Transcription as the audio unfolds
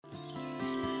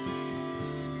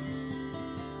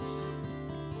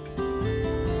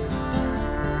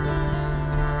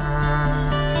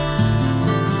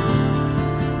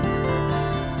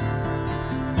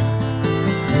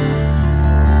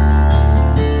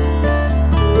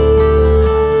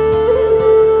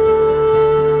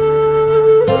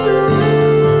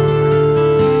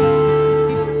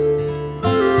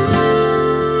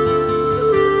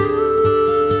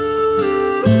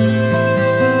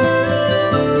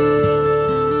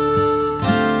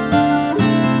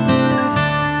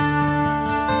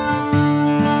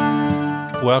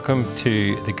welcome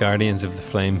to the Guardians of the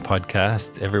Flame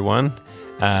podcast, everyone.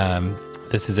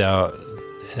 This is our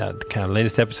kind of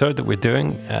latest episode that we're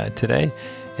doing today.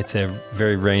 It's a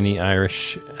very rainy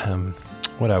Irish,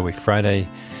 Friday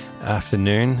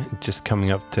afternoon, just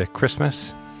coming up to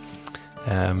Christmas,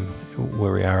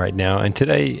 where we are right now. And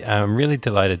today I'm really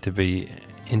delighted to be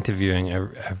interviewing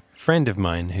a friend of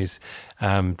mine who's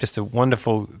just a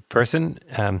wonderful person,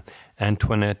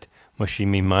 Antoinette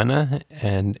Mushimimana,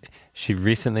 and she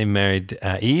recently married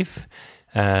Yves,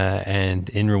 and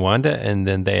in Rwanda, and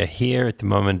then they are here at the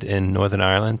moment in Northern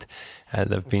Ireland.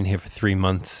 They've been here for 3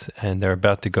 months, and they're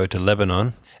about to go to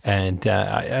Lebanon. And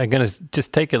I'm going to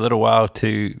just take a little while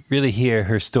to really hear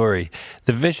her story.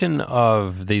 The vision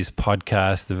of these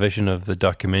podcasts, the vision of the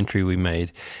documentary we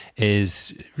made,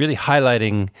 is really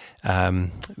highlighting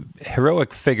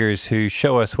heroic figures who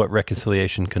show us what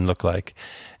reconciliation can look like.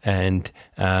 And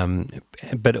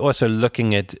but also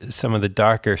looking at some of the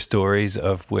darker stories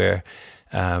of where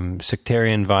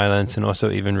sectarian violence and also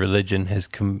even religion has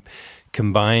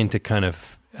combined to kind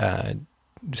of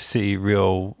see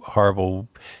real horrible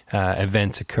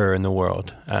events occur in the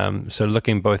world. So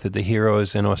looking both at the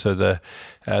heroes and also the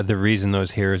reason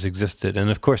those heroes existed.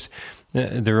 And of course,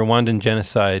 the Rwandan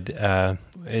genocide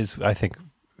is, I think,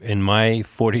 in my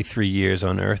 43 years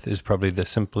on Earth, is probably the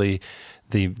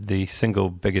single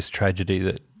biggest tragedy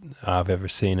that I've ever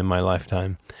seen in my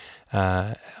lifetime.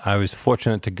 I was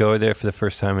fortunate to go there for the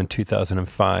first time in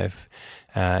 2005,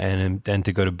 and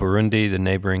to go to Burundi, the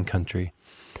neighboring country.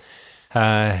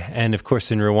 And of course,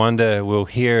 in Rwanda, we'll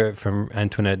hear from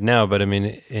Antoinette now, but I mean,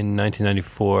 in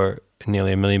 1994,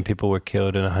 nearly 1 million people were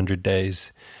killed in 100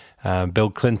 days. Bill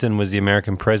Clinton was the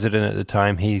American president at the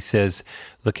time. He says,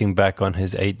 looking back on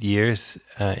his 8 years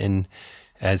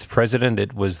as president,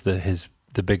 it was the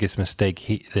biggest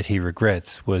mistake that he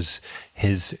regrets was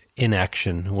his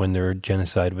inaction when the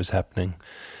genocide was happening.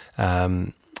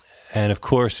 And of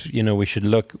course, you know, we should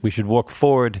walk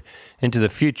forward into the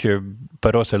future,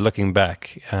 but also looking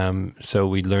back, so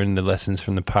we learn the lessons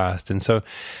from the past. And so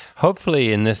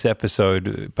hopefully in this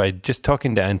episode, by just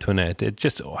talking to Antoinette, it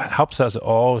just helps us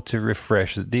all to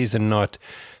refresh that these are not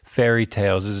fairy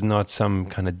tales. This is not some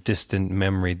kind of distant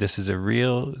memory. These are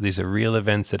real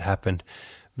events that happened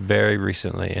very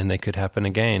recently, and they could happen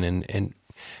again and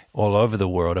all over the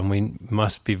world. And we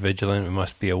must be vigilant. We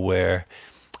must be aware.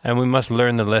 And we must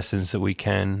learn the lessons that we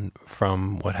can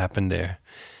from what happened there.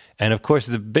 And of course,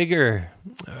 the bigger,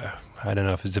 I don't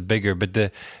know if it's a bigger, but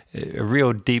a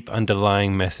real deep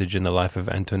underlying message in the life of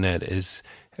Antoinette is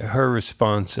her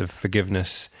response of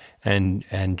forgiveness and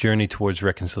journey towards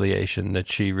reconciliation that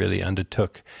she really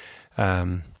undertook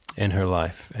in her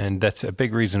life. And that's a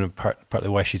big reason, partly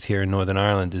why she's here in Northern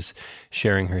Ireland, is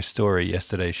sharing her story.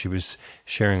 Yesterday, she was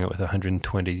sharing it with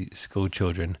 120 school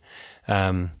children.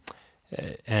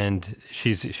 And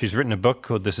she's written a book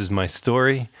called This Is My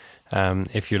Story.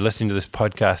 If you're listening to this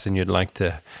podcast and you'd like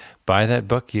to buy that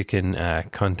book, you can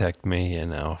contact me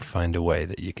and I'll find a way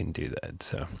that you can do that.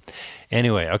 So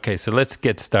anyway, okay, so let's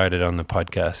get started on the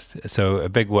podcast. So a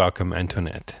big welcome,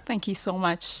 Antoinette. Thank you so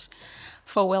much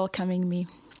for welcoming me.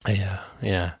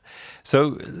 Yeah.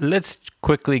 So let's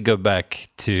quickly go back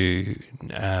to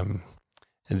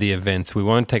the events. We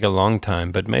won't take a long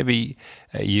time, but maybe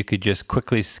you could just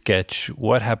quickly sketch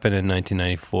what happened in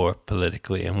 1994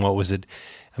 politically, and what was it?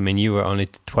 I mean, you were only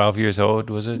 12 years old,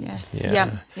 was it? Yes.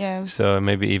 Yeah. So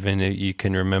maybe even you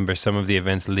can remember some of the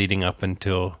events leading up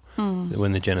until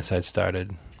when the genocide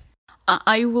started.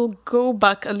 I will go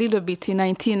back a little bit in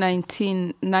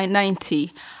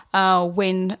 1990,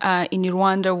 when in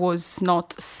Rwanda was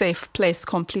not a safe place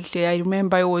completely. I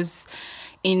remember I was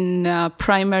in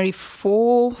primary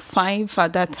 4, 5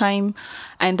 at that time,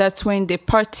 and that's when the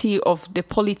party of the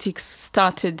politics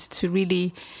started to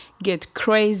really get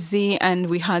crazy, and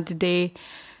we had the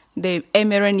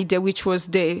MRND, which was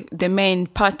the main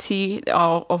party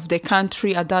of the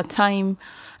country at that time,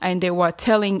 and they were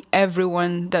telling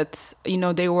everyone that, you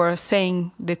know, they were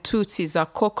saying the Tutsis are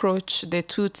cockroach, the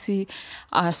Tutsi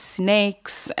are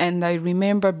snakes, and I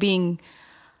remember being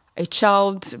a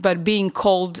child, but being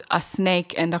called a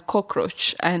snake and a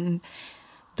cockroach. And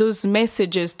those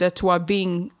messages that were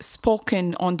being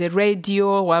spoken on the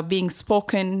radio, were being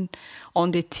spoken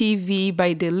on the TV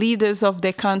by the leaders of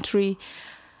the country,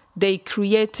 they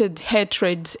created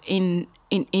hatred in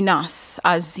us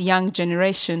as young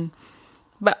generation.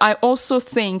 But I also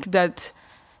think that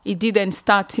it didn't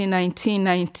start in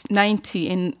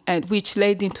 1990, which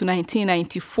led into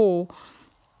 1994.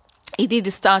 It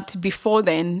did start before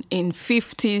then, in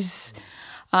 50s,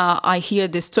 I hear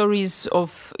the stories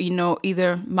of,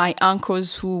 either my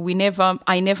uncles who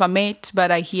I never met, but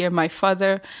I hear my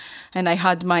father, and I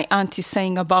had my auntie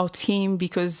saying about him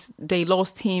because they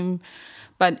lost him,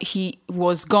 but he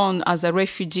was gone as a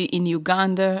refugee in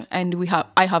Uganda, and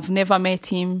I have never met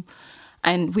him,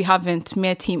 and we haven't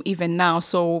met him even now,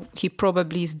 so he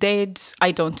probably is dead.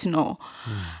 I don't know.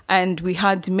 And we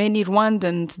had many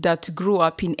Rwandans that grew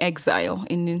up in exile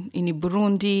in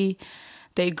Burundi.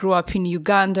 They grew up in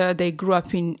Uganda. They grew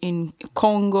up in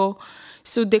Congo.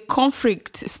 So the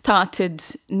conflict started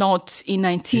not in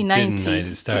 1990. It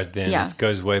didn't start then. Yeah. It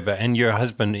goes way back. And your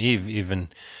husband, Yves, even,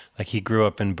 like he grew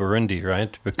up in Burundi,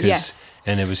 right? Yes.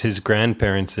 And it was his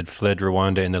grandparents that fled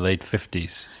Rwanda in the late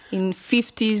 50s. In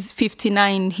 50s,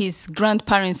 59, his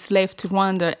grandparents left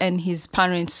Rwanda and his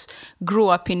parents grew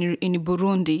up in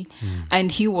Burundi.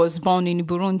 And he was born in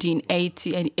Burundi in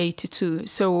 80 and 82.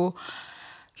 So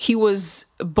he was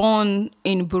born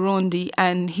in Burundi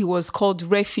and he was called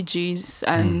refugees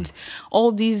and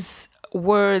all these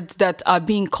words that are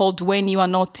being called when you are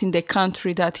not in the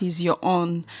country that is your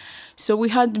own. So we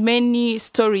had many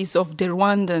stories of the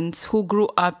Rwandans who grew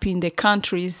up in the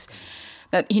countries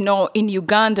that, in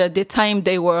Uganda, the time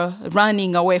they were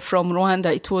running away from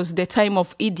Rwanda, it was the time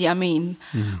of Idi Amin,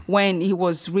 when it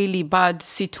was really bad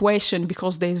situation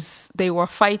because they were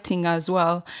fighting as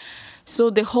well. So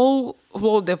the whole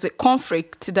world of the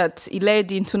conflict that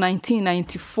led into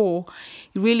 1994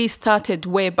 really started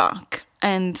way back.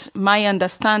 And my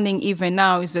understanding even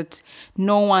now is that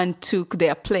no one took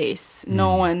their place.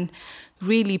 No one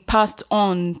really passed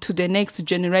on to the next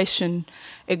generation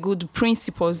a good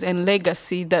principles and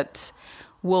legacy that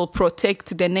will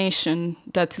protect the nation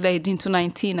that led into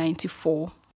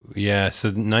 1994. Yeah, so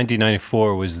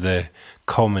 1994 was the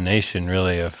culmination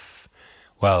really of,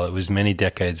 well, it was many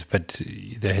decades, but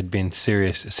there had been a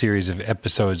series of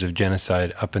episodes of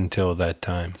genocide up until that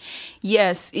time.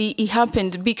 Yes, it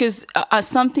happened because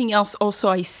something else also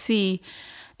I see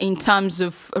in terms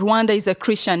of Rwanda is a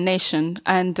Christian nation,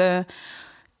 and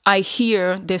I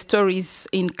hear the stories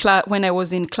in class when I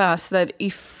was in class that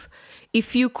if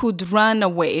you could run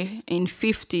away in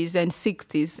 50s and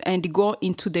 60s and go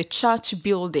into the church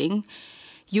building,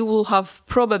 you will have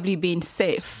probably been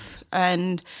safe.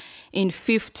 And in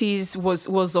 50s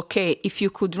was okay. If you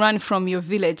could run from your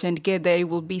village and get there, you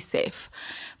will be safe.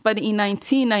 But in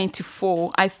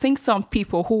 1994, I think some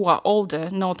people who are older,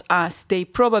 not us, they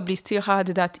probably still had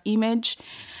that image.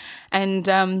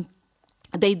 And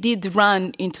they did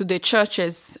run into the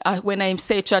churches. When I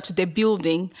say church, the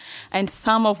building. And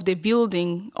some of the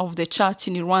building of the church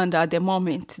in Rwanda at the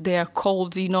moment, they are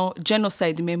called,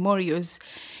 genocide memorials,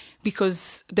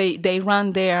 because they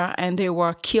ran there and they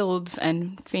were killed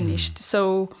and finished.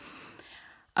 So,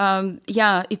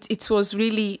 it was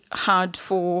really hard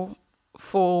for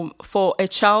a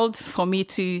child, for me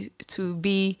to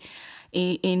be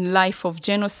in life of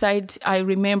genocide. I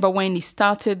remember when it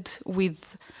started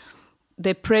with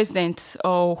the president,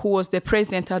 or who was the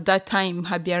president at that time,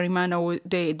 Habyarimana,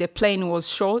 the plane was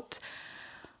shot.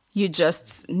 You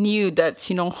just knew that,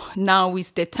 now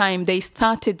is the time. They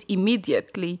started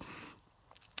immediately.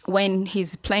 When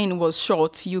his plane was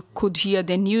shot, you could hear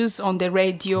the news on the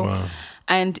radio. Wow.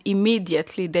 And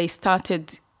immediately they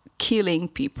started killing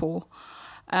people.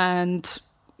 And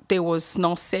there was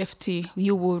no safety.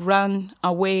 You would run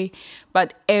away,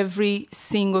 but every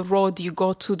single road you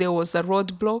go to, there was a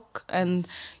roadblock, and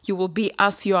you will be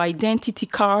asked your identity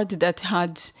card that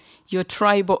had your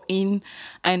tribe in,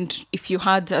 and if you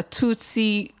had a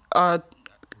Tutsi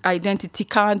identity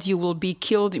card, you will be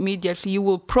killed immediately. You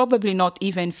will probably not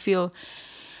even feel,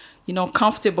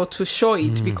 comfortable to show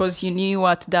it because you knew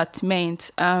what that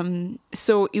meant.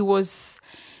 So it was.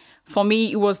 For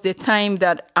me, it was the time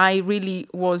that I really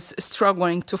was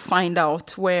struggling to find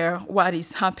out what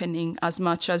is happening. As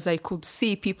much as I could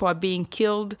see people are being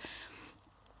killed,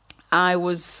 I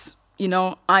was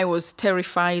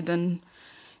terrified and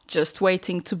just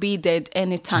waiting to be dead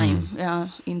anytime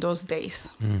in those days.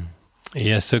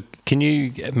 Yeah, so can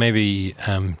you maybe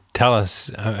tell us,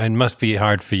 it must be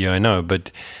hard for you, I know,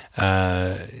 but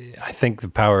I think the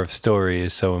power of story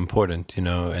is so important,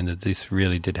 and that this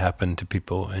really did happen to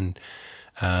people. And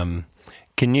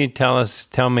can you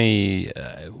tell me,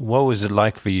 what was it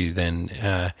like for you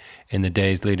then in the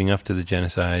days leading up to the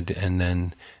genocide, and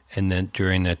then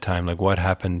during that time, like what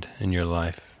happened in your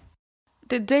life?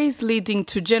 The days leading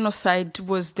to genocide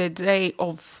was the day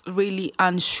of really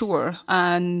unsure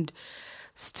and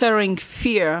stirring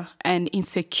fear and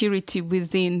insecurity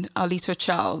within a little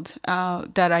child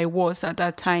that I was at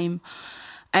that time.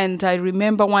 And I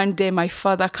remember one day my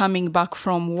father coming back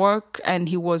from work and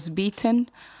he was beaten.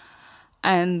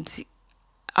 and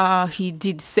he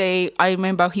did say, I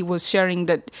remember he was sharing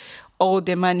that all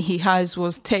the money he has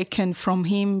was taken from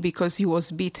him because he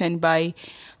was beaten by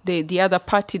the other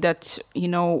party that,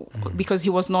 because he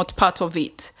was not part of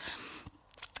it.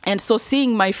 And so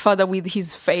seeing my father with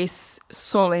his face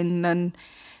swollen and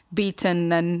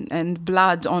beaten and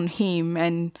blood on him,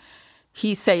 and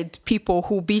he said people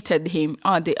who beaten him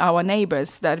are our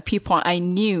neighbors, that people I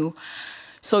knew.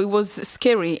 So it was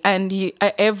scary. And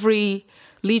every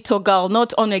little girl,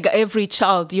 not only every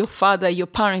child, your father, your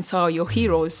parents are your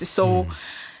heroes. So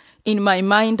in my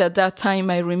mind at that time,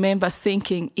 I remember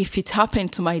thinking, if it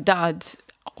happened to my dad,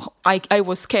 I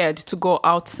was scared to go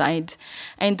outside.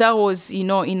 And that was, in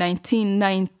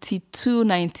 1992,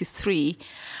 93.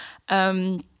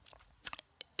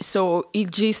 So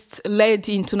it just led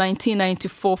into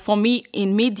 1994. For me,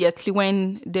 immediately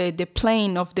when the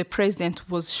plane of the president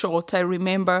was shot, I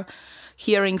remember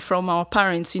hearing from our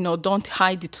parents, don't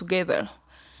hide together.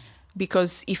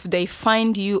 Because if they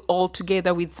find you all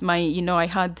together with my, I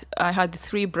had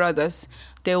 3 brothers,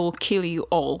 they will kill you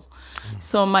all.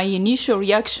 So my initial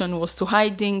reaction was to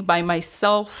hiding by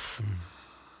myself,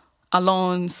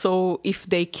 alone. So if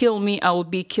they kill me, I will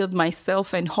be killed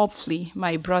myself, and hopefully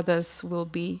my brothers will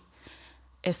be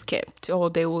escaped,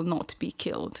 or they will not be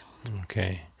killed.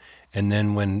 Okay. And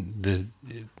then when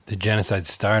the genocide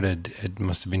started, it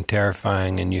must have been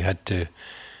terrifying, and you had to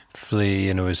flee,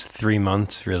 and it was 3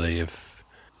 months really of...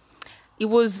 It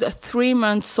was 3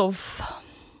 months of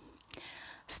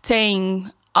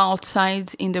staying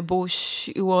outside in the bush.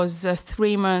 It was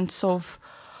 3 months of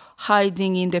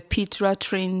hiding in the pit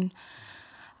latrine.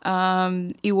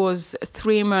 It was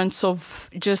 3 months of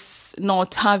just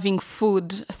not having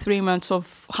food, 3 months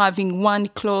of having one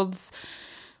clothes.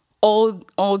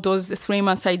 All those 3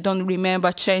 months I don't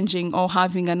remember changing or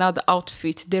having another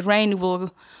outfit. The rain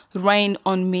will rain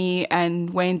on me, and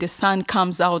when the sun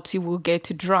comes out, it will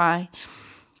get dry.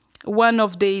 One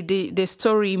of the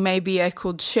story maybe I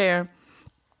could share,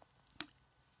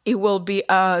 it will be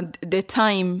the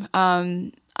time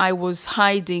I was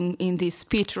hiding in this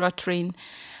pit latrine,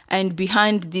 and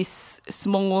behind this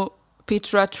small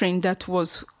pit latrine that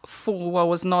was full or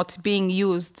was not being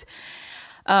used,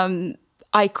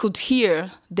 I could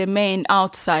hear the men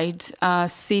outside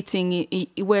sitting in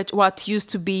what used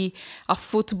to be a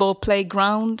football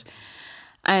playground,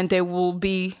 and they will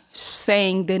be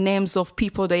saying the names of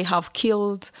people they have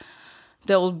killed.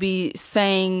 They will be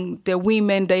saying the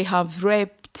women they have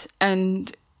raped,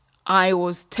 and I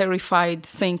was terrified,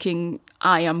 thinking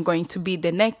I am going to be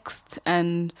the next,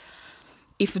 and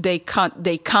if they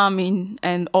come in,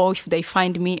 or if they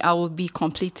find me, I will be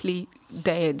completely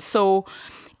dead. So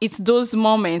it's those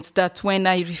moments that when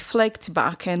I reflect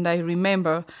back and I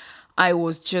remember, I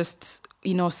was just,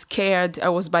 scared. I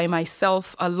was by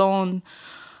myself, alone.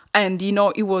 And,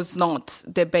 it was not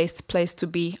the best place to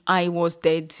be. I was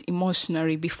dead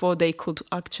emotionally before they could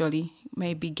actually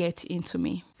maybe get into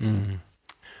me. Mm.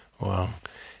 Wow.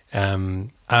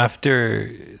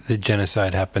 After the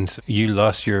genocide happens, you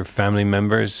lost your family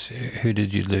members. Who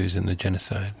did you lose in the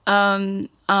genocide?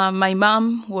 My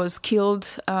mom was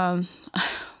killed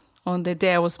on the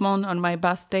day I was born, on my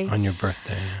birthday. On your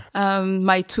birthday, yeah.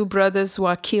 My 2 brothers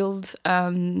were killed,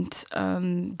 and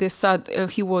the third,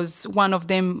 he was one of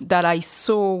them that I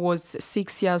saw was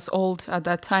 6 years old at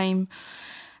that time.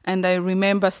 And I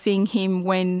remember seeing him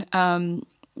when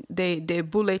the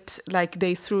bullet, like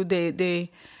they threw the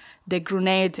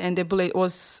grenade, and the bullet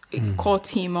was caught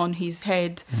him on his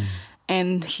head,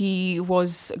 and he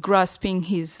was grasping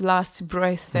his last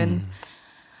breath and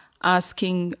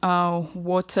asking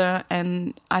water,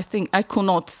 and I think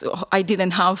I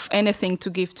didn't have anything to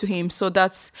give to him. So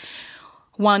that's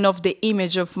one of the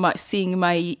image of seeing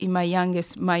my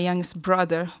youngest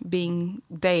brother being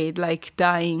dead, like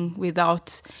dying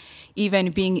without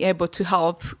even being able to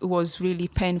help. It was really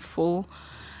painful.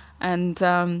 And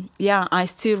I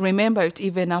still remember it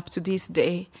even up to this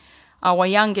day. Our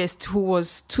youngest, who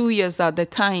was 2 years at the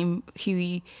time,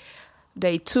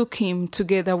 they took him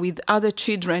together with other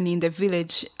children in the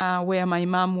village where my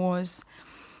mom was,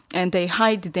 and they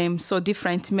hid them. So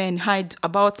different men hid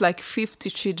about like 50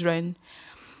 children.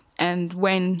 And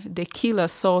when the killer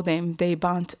saw them, they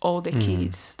burnt all the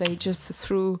kids. They just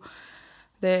threw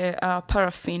the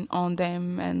paraffin on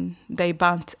them, and they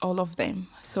burnt all of them.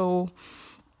 So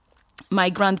my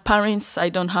grandparents, I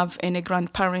don't have any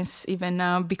grandparents even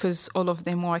now because all of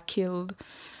them were killed.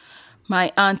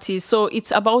 My aunties, so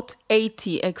it's about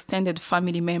 80 extended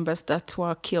family members that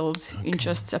were killed in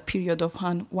just a period of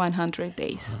 100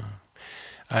 days.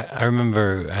 I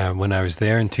remember when I was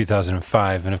there in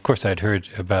 2005, and of course I'd heard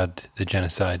about the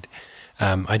genocide,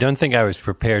 I don't think I was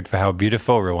prepared for how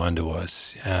beautiful Rwanda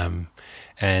was,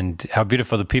 and how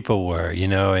beautiful the people were, you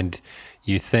know. And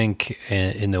you think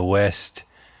in the West,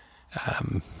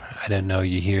 I don't know,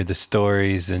 you hear the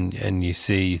stories and you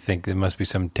think there must be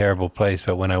some terrible place.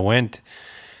 But when I went,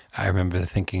 I remember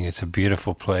thinking it's a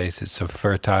beautiful place. It's so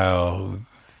fertile,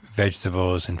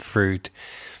 vegetables and fruit.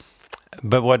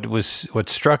 But what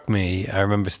struck me, I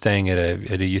remember staying at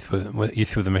a youth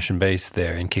with a mission base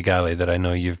there in Kigali that I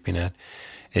know you've been at,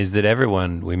 is that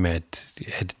everyone we met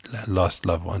had lost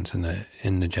loved ones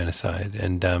in the genocide,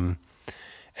 and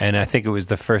I think it was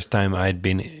the first time I'd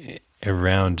been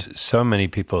around so many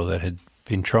people that had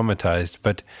been traumatized,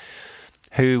 but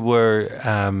who were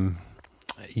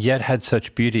yet had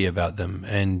such beauty about them,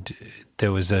 and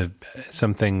there was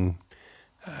something.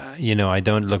 You know, I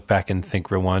don't look back and think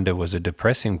Rwanda was a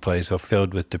depressing place or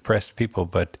filled with depressed people,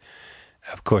 but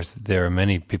of course there are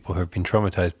many people who have been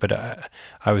traumatized. But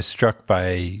I was struck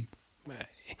by,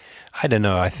 I don't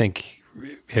know, I think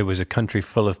it was a country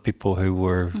full of people who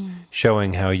were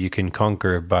showing how you can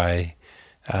conquer the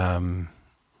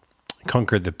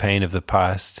pain of the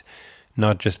past,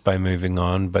 not just by moving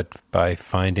on, but by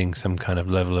finding some kind of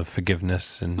level of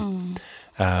forgiveness and.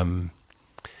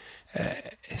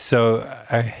 So,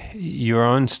 your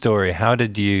own story, how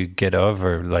did you get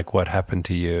over, like, what happened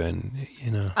to you? And,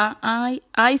 you know,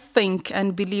 I think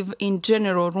and believe in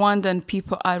general, Rwandan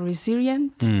people are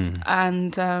resilient,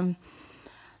 and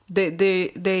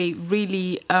they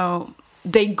really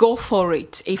they go for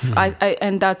it.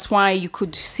 And that's why you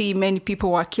could see many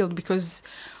people were killed, because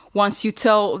once you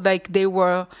tell, like, they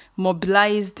were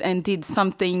mobilized and did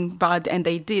something bad, and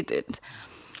they did it.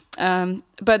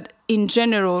 But in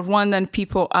general, Rwandan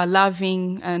people are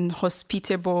loving and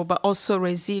hospitable, but also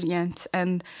resilient.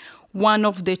 And one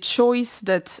of the choice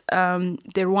that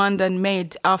the Rwandan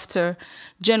made after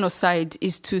genocide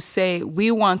is to say,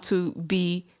 we want to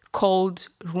be called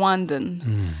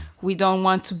Rwandan. We don't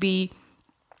want to be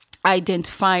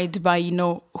identified by,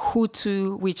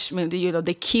 Hutu, which means,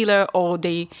 the killer or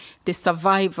the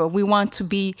survivor. We want to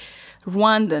be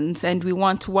Rwandans, and we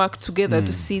want to work together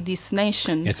to see this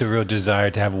nation. It's a real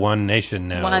desire to have one nation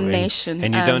now. One nation.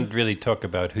 And you don't really talk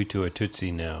about Hutu or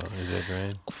Tutsi now, is that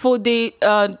right? For the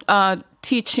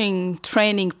teaching,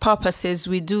 training purposes,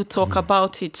 we do talk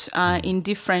about it in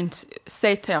different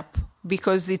setup,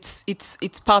 because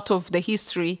it's part of the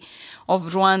history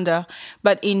of Rwanda.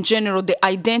 But in general, the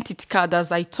identity card,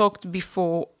 as I talked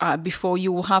before,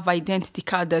 you will have identity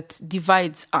card that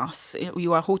divides us.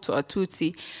 You are Hutu or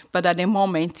Tutsi, but at the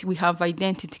moment we have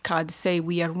identity card say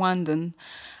we are Rwandan,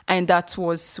 and that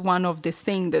was one of the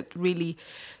things that really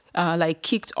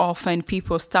kicked off, and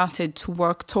people started to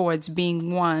work towards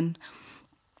being one.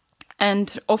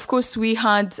 And of course, we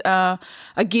had a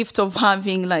gift of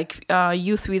having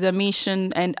Youth with a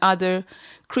Mission and other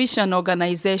Christian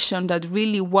organizations that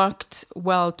really worked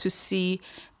well to see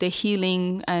the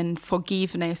healing and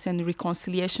forgiveness and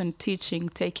reconciliation teaching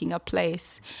taking a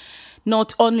place.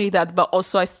 Not only that, but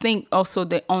also I think also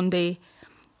on the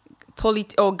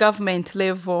or government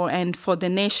level and for the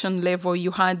nation level, you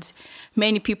had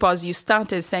many people, as you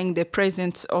started saying, the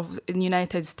president of the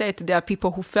United States, there are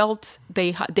people who felt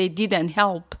they didn't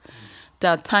help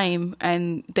that time,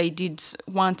 and they did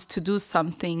want to do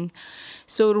something.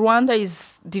 So Rwanda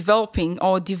is developed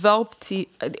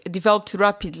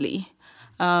rapidly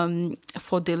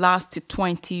for the last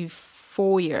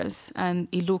 24 years, and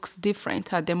it looks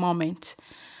different at the moment.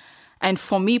 And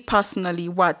for me personally,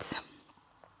 what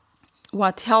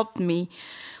helped me,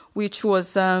 which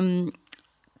was 10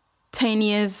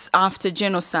 years after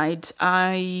genocide,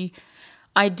 I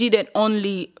didn't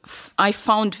only, I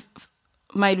found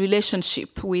my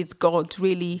relationship with God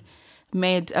really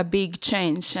made a big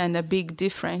change and a big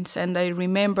difference. And I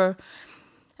remember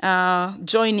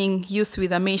joining Youth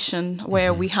with a Mission,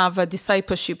 where we have a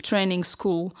discipleship training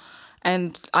school,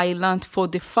 and I learned for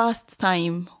the first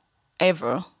time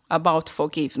ever about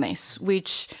forgiveness,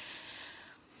 which...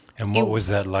 And what was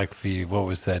that like for you? What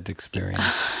was that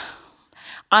experience?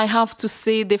 I have to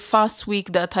say, the first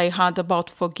week that I heard about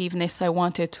forgiveness, I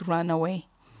wanted to run away.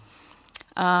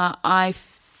 I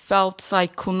felt I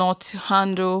could not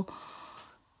handle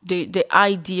the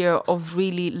idea of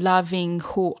really loving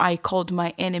who I called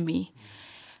my enemy,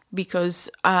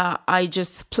 because I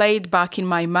just played back in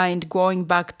my mind, going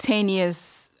back 10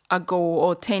 years ago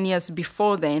or 10 years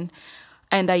before then,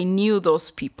 and I knew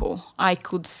those people. I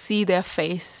could see their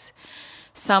face.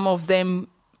 Some of them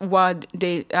were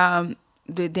the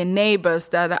neighbors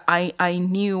that I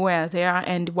knew were there,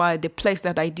 and were the place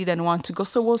that I didn't want to go.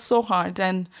 So it was so hard.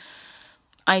 And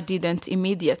I didn't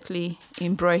immediately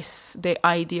embrace the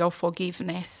idea of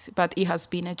forgiveness, but it has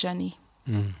been a journey.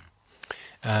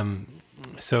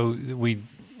 So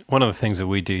one of the things that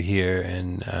we do here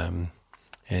in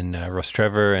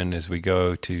Rostrevor, and as we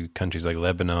go to countries like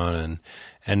Lebanon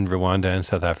and Rwanda and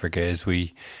South Africa, is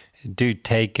we do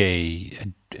take a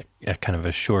kind of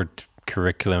a short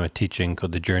curriculum, a teaching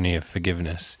called the Journey of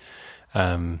Forgiveness,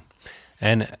 and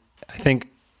I think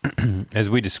as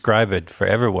we describe it for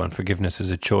everyone, forgiveness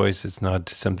is a choice. It's not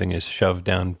something that's shoved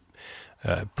down,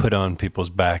 put on people's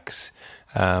backs.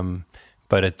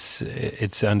 But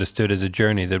it's understood as a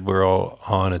journey that we're all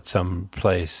on at some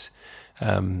place.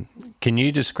 Can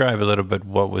you describe a little bit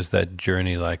what was that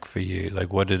journey like for you?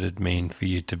 Like, what did it mean for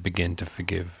you to begin to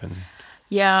forgive?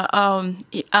 Yeah,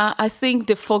 I think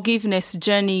the forgiveness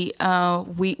journey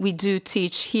we do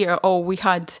teach here, or we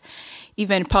had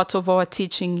even part of our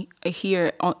teaching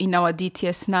here in our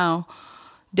DTS now.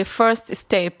 The first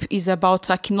step is about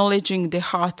acknowledging the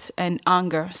hurt and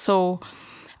anger. So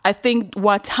I think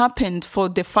what happened for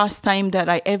the first time that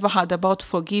I ever heard about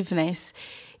forgiveness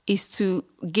is to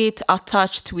get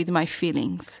attached with my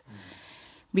feelings.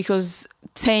 Because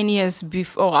 10 years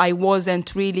before, I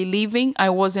wasn't really living.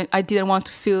 I didn't want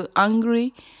to feel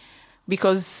angry,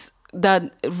 because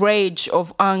that rage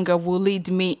of anger will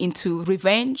lead me into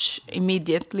revenge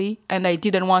immediately. And I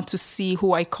didn't want to see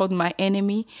who I called my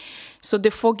enemy. So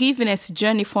the forgiveness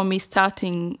journey for me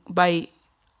starting by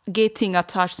getting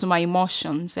attached to my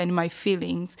emotions and my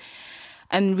feelings,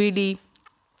 and really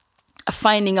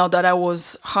finding out that I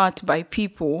was hurt by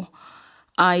people.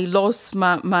 I lost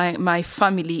my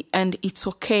family, and it's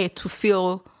okay to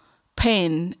feel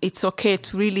pain. It's okay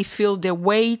to really feel the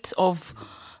weight of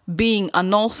being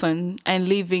an orphan and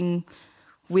living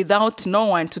without no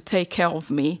one to take care of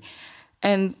me.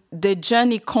 And the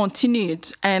journey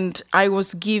continued, and I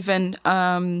was given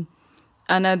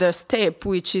another step,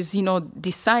 which is,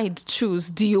 choose.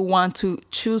 Do you want to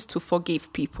choose to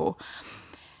forgive people?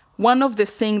 One of the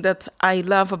things that I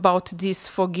love about this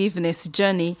forgiveness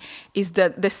journey is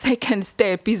that the second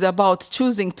step is about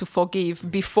choosing to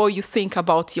forgive before you think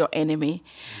about your enemy.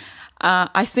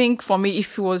 I think for me,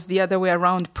 if it was the other way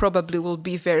around, probably will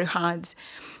be very hard.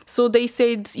 So they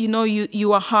said,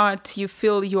 you are hurt, you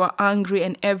feel you are angry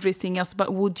and everything else,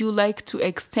 but would you like to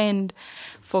extend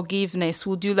forgiveness?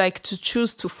 Would you like to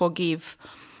choose to forgive?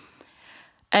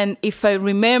 And if I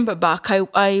remember back,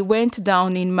 I went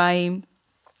down in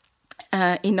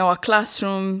our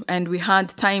classroom, and we had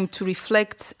time to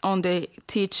reflect on the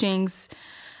teachings.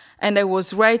 And I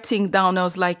was writing down, I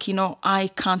was like,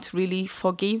 I can't really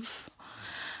forgive.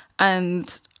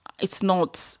 And it's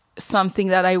not something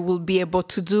that I will be able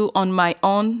to do on my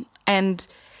own. And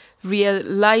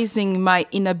realizing my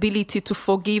inability to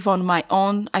forgive on my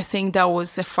own, I think that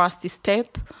was the first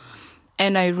step.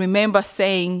 And I remember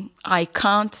saying, I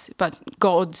can't, but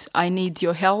God, I need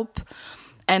your help.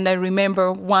 And I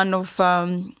remember one of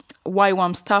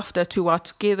YWAM staff that we were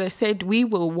together said, we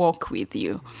will walk with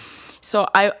you. So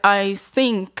I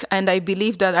think and I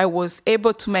believe that I was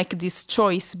able to make this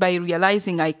choice by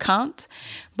realizing I can't,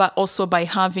 but also by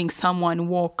having someone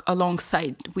walk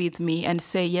alongside with me and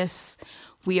say, yes,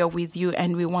 we are with you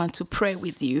and we want to pray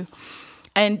with you.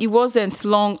 And it wasn't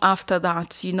long after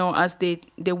that, as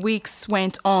the weeks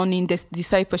went on in the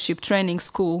discipleship training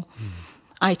school,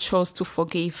 I chose to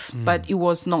forgive, but it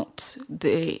was not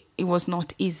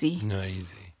easy. Not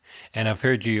easy. And I've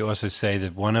heard you also say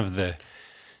that one of the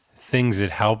things that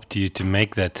helped you to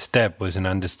make that step was an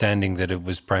understanding that it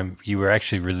was you were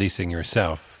actually releasing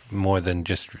yourself more than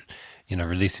just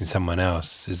releasing someone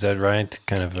else. Is that right?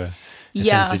 Kind of a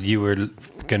sense that you were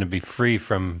going to be free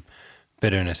from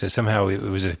bitterness. So somehow it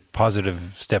was a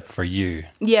positive step for you.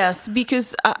 Yes,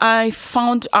 because I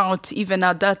found out even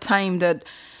at that time that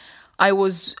I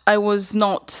was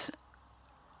not.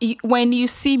 When you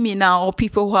see me now, or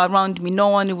people who are around me, no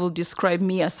one will describe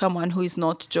me as someone who is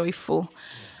not joyful.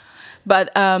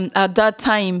 But at that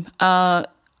time,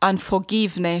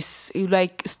 unforgiveness,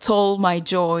 it stole my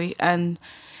joy and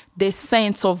the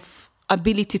sense of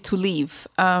ability to live.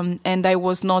 And I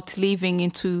was not living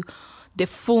into the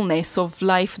fullness of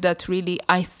life that really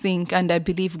I think and I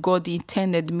believe God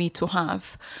intended me to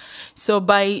have. So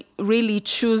by really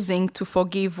choosing to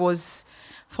forgive was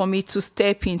for me to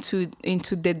step into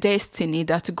the destiny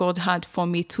that God had for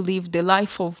me to live the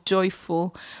life of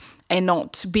joyful and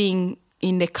not being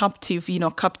in the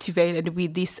captivated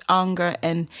with this anger.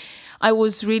 And I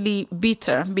was really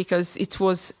bitter because it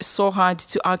was so hard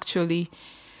to actually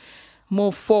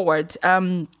move forward.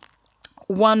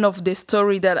 One of the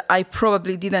story that I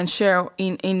probably didn't share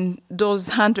in those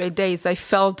 100 days, I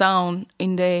fell down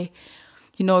in the,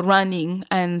 running,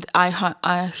 and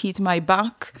I hit my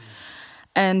back,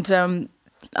 and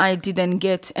I didn't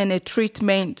get any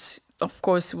treatment. Of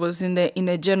course, it was in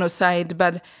a genocide,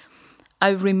 but I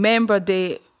remember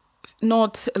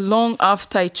not long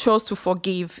after I chose to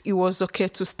forgive, it was okay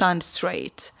to stand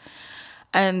straight.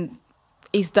 And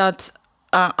is that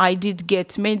I did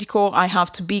get medical. I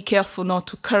have to be careful not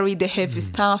to carry the heavy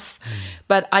stuff,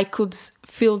 but I could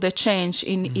feel the change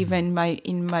in my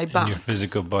back. In your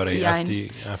physical body, after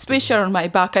especially on my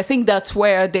back. I think that's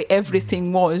where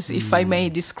everything was, if I may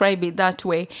describe it that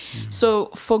way. So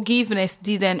forgiveness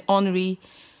didn't only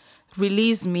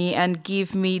release me and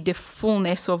give me the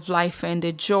fullness of life and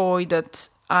the joy that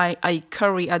I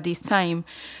carry at this time,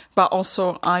 but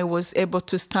also I was able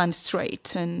to stand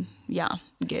straight and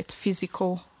get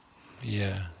physical.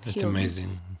 Yeah, that's healing.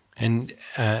 amazing. And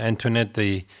Antoinette,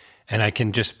 and I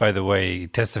can just, by the way,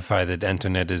 testify that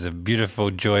Antoinette is a beautiful,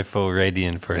 joyful,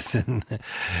 radiant person.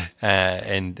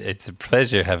 And it's a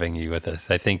pleasure having you with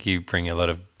us. I think you bring a lot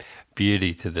of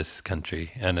beauty to this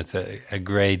country, and it's a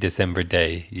grey December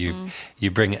day.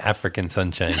 You bring African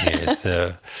sunshine here.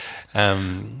 So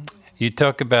you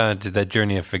talk about that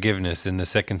journey of forgiveness in the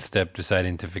second step,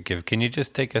 deciding to forgive. Can you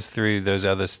just take us through those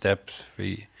other steps for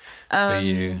you?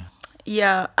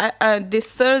 Yeah, the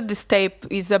third step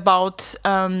is about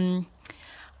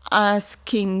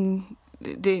asking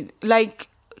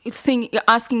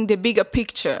asking the bigger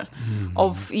picture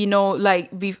of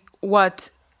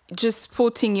just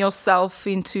putting yourself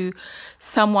into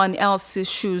someone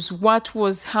else's shoes. What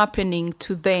was happening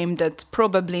to them that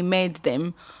probably made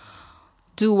them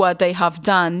do what they have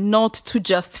done, not to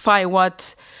justify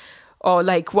what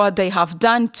they have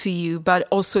done to you, but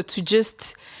also to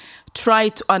just try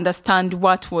to understand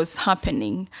what was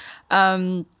happening.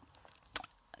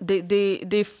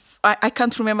 I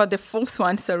can't remember the fourth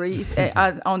one, sorry,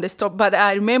 on the stop, but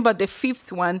I remember the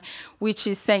fifth one, which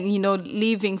is saying,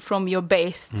 living from your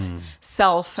best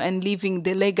self and living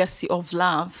the legacy of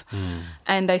love.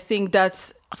 And I think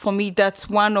for me, that's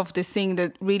one of the things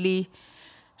that really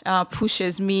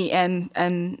pushes me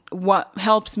and what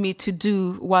helps me to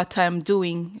do what I'm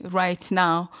doing right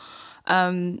now.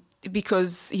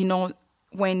 Because,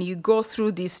 when you go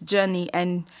through this journey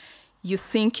and you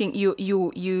thinking,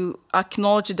 you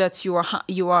acknowledge that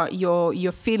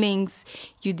your feelings,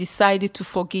 you decided to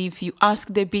forgive, you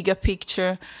ask the bigger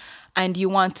picture, and you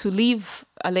want to leave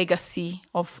a legacy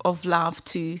of love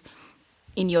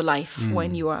in your life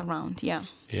when you are around. Yeah.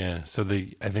 Yeah. So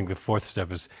I think the fourth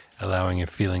step is allowing your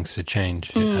feelings to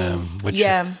change, which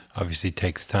obviously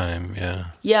takes time. Yeah.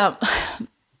 Yeah.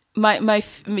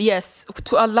 Yes,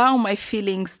 to allow my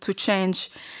feelings to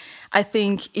change, I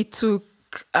think it took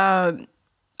a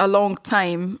long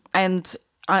time, and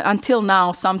until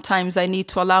now, sometimes I need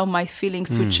to allow my feelings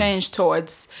to change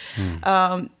towards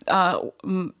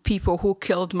people who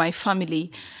killed my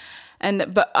family,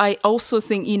 but I also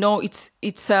think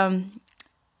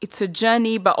it's a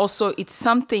journey, but also it's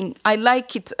something I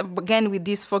like it again with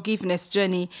this forgiveness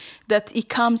journey, that it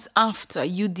comes after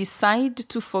you decide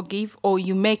to forgive or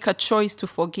you make a choice to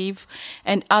forgive,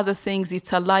 and other things,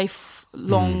 it's a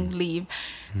lifelong live.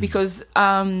 Because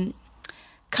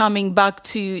coming back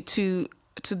to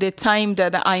the time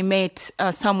that I met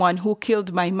someone who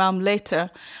killed my mom later,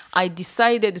 I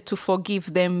decided to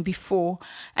forgive them before.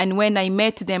 And when I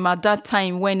met them at that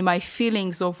time, when my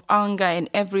feelings of anger and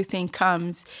everything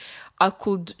comes, I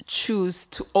could choose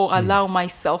to allow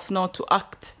myself not to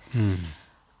act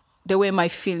the way my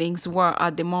feelings were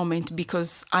at the moment,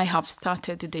 because I have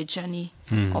started the journey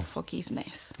of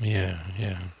forgiveness.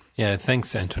 Yeah,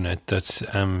 thanks, Antoinette. That's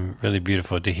really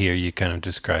beautiful to hear you kind of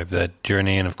describe that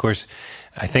journey. And of course,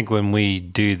 I think when we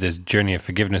do this journey of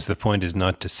forgiveness, the point is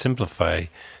not to simplify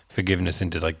forgiveness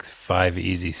into 5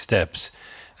 easy steps.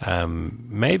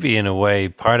 Maybe in a way,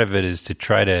 part of it is to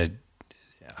try to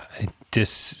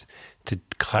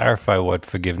clarify what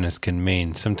forgiveness can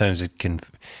mean. Sometimes it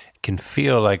can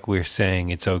feel like we're saying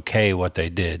it's okay what they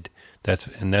did.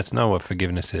 That's not what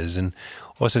forgiveness is. And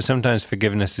also sometimes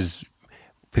forgiveness is,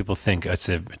 people think it's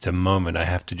a moment, I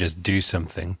have to just do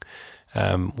something.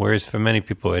 Whereas for many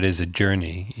people, it is a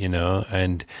journey,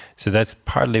 and so that's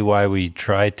partly why we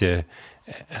try to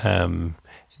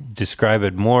describe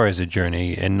it more as a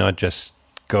journey and not just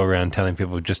go around telling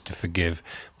people just to forgive,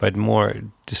 but more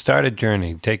to start a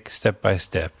journey, take step by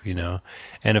step,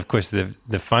 And of course,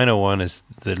 the final one is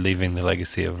the leaving the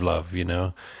legacy of love,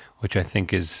 which I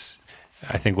think is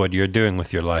what you're doing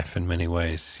with your life in many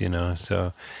ways,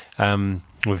 So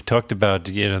we've talked about,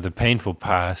 the painful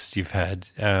past you've had,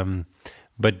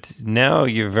 but now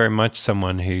you're very much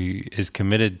someone who is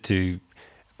committed to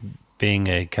being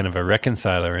a kind of a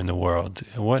reconciler in the world.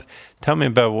 Tell me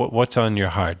about what's on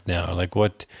your heart now. Like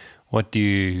what do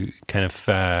you kind of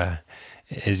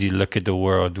as you look at the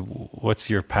world? What's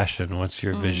your passion? What's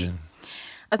your vision?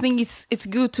 I think it's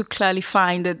good to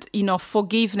clarify that,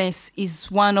 forgiveness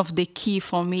is one of the key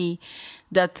for me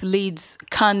that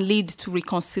can lead to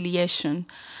reconciliation.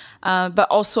 But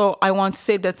also I want to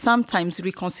say that sometimes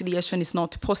reconciliation is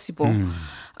not possible,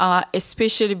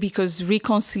 especially because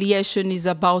reconciliation is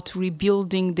about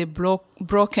rebuilding the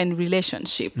broken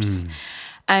relationships.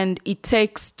 And it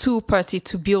takes two parties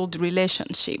to build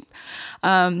relationship.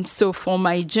 So for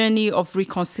my journey of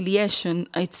reconciliation,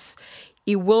 it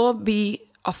will be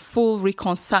a full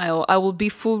reconcile. I will be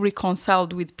full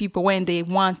reconciled with people when they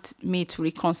want me to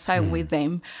reconcile with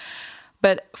them.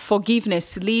 But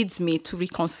forgiveness leads me to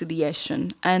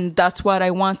reconciliation. And that's what I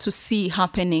want to see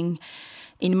happening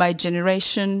in my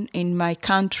generation, in my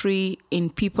country,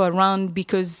 in people around,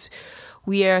 because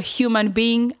we are human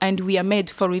beings and we are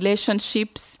made for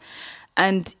relationships.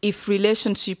 And if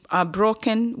relationships are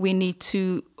broken, we need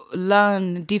to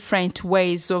learn different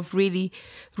ways of really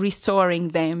restoring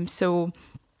them. So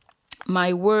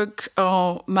my work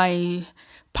or my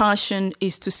passion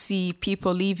is to see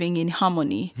people living in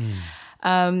harmony,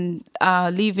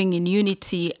 living in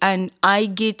unity. And I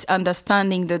get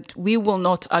understanding that we will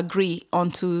not agree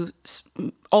on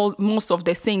most of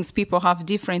the things. People have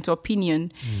different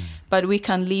opinion, but we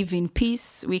can live in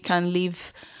peace. We can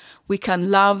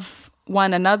love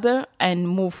one another and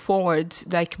move forward,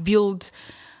 like build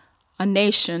a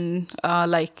nation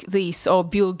like this, or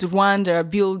build Rwanda,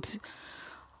 build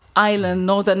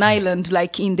Northern Ireland,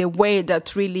 like in the way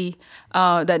that really,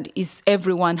 that is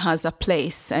everyone has a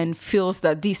place and feels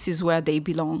that this is where they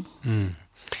belong.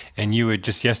 And you were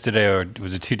just yesterday, or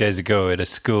was it 2 days ago, at a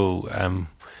school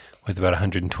with about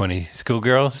 120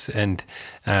 schoolgirls, and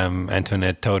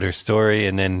Antoinette told her story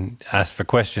and then asked for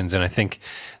questions. And I think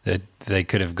that they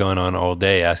could have gone on all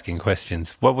day asking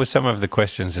questions. What were some of the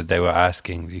questions that they were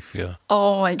asking, do you feel?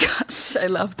 Oh my gosh, I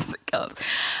loved the girls.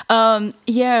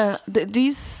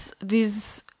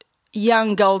 These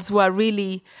young girls were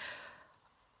really,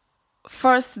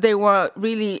 first they were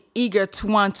really eager to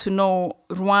want to know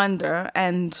Rwanda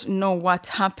and know what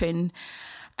happened.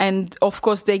 And of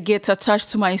course, they get attached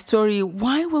to my story.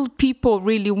 Why will people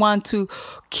really want to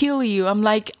kill you? I'm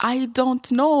like, I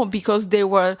don't know, because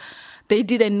they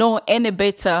didn't know any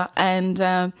better.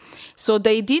 And so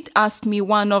they did ask me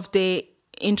one of the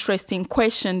interesting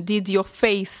questions: did your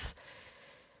faith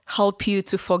help you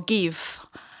to forgive?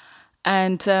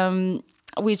 And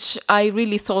which I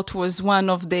really thought was one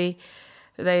of the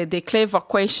clever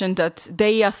question, that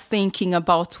they are thinking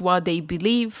about what they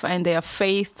believe and their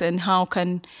faith, and how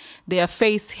can their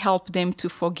faith help them to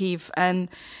forgive. And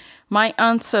my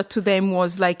answer to them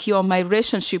was like, my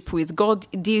relationship with God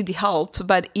did help,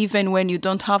 but even when you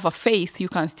don't have a faith, you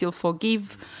can still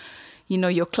forgive,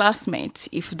 your classmates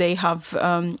if they have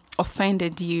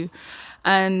offended you.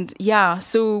 And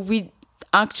so we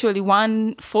actually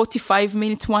 45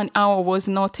 minutes, 1 hour was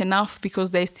not enough,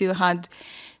 because they still had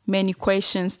many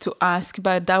questions to ask,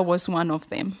 but that was one of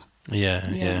them.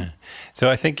 Yeah. So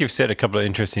I think you've said a couple of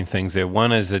interesting things there.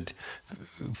 One is that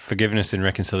forgiveness and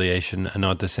reconciliation are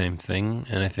not the same thing.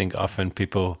 And I think often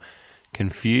people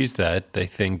confuse that. They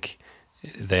think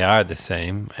they are the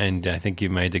same. And I think you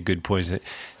made a good point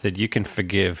that you can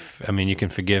forgive. I mean, you can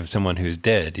forgive someone who's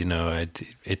dead.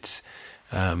 It's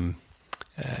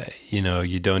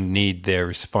you don't need their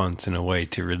response in a way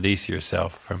to release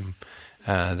yourself from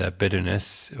that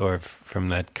bitterness or from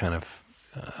that kind of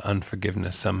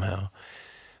unforgiveness somehow.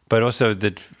 But also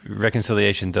that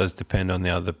reconciliation does depend on the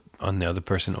other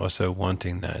person also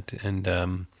wanting that.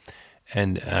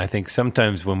 And I think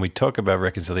sometimes when we talk about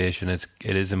reconciliation, it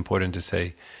is important to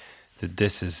say that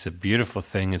this is a beautiful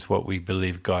thing. It's what we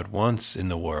believe God wants in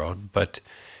the world, but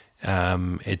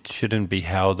it shouldn't be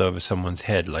held over someone's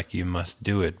head like you must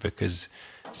do it, because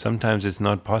sometimes it's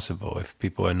not possible if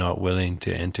people are not willing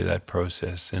to enter that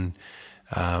process. And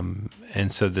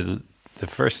so the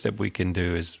first step we can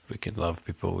do is we can love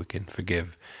people, we can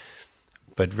forgive.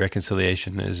 But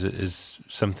reconciliation is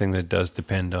something that does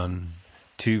depend on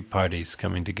two parties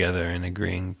coming together and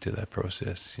agreeing to that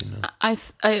process.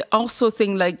 I also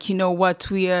think what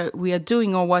we are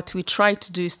doing, or what we try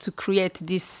to do, is to create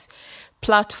this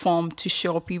platform to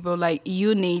show people like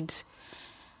you need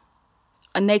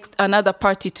another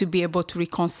party to be able to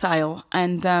reconcile.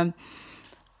 And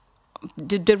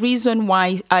the reason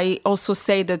why I also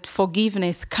say that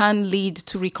forgiveness can lead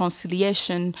to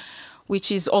reconciliation which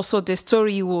is also the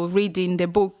story you will read in the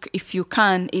book if you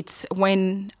can. It's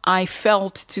when I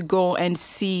felt to go and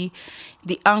see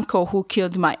the uncle who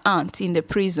killed my aunt in the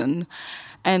prison.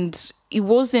 And it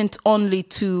wasn't only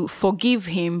to forgive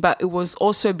him, but it was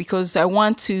also because I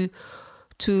want to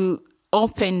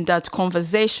open that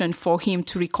conversation for him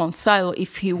to reconcile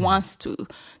if he wants to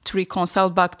reconcile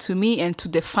back to me and to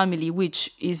the family, which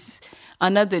is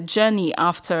another journey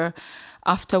after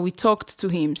we talked to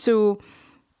him. So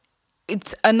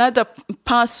it's another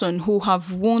person who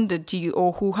have wounded you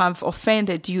or who have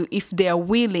offended you. If they are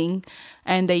willing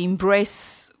and they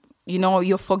embrace,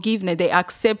 your forgiveness, they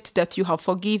accept that you have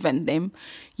forgiven them,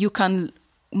 you can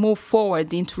move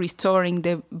forward into restoring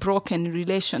the broken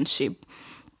relationship.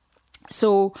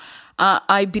 So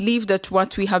I believe that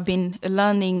what we have been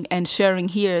learning and sharing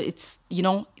here, it's,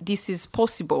 this is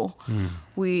possible.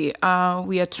 We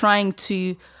are trying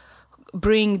to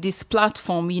bring this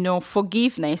platform,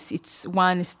 forgiveness. It's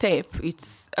one step,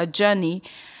 it's a journey,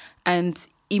 and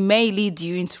it may lead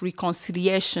you into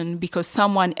reconciliation because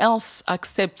someone else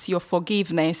accepts your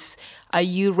forgiveness. Are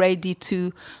you ready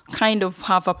to kind of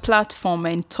have a platform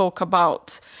and talk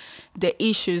about the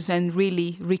issues and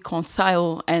really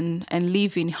reconcile and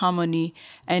live in harmony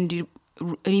and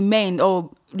remain or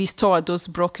restore those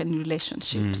broken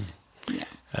relationships? Yeah.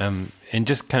 And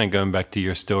just kind of going back to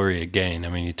your story again, I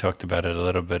mean, you talked about it a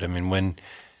little bit. I mean, when,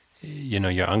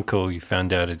 your uncle, you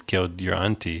found out had killed your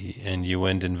auntie and you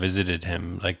went and visited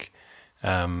him, like,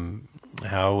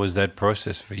 how was that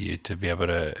process for you to be able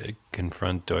to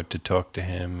confront or to talk to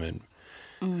him?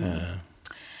 And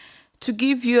to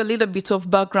give you a little bit of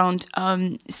background,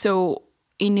 so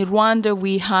in Rwanda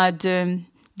we had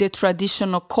the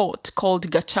traditional court called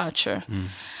Gacaca.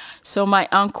 So my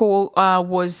uncle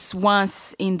was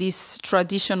once in this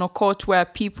traditional court where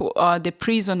people, the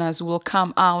prisoners will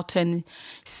come out and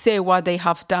say what they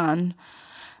have done.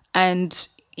 And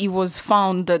it was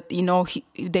found that,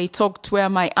 they talked where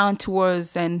my aunt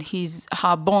was and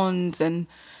her bones, and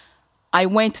I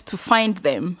went to find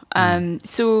them.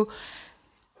 So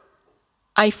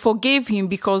I forgave him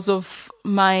because of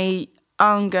my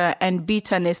anger and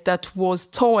bitterness that was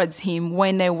towards him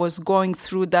when I was going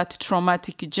through that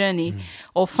traumatic journey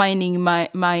of finding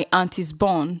my auntie's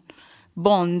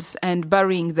bones and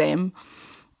burying them.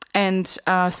 And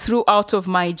throughout of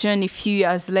my journey, a few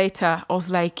years later, I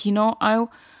was like, I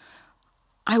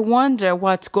wonder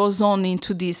what goes on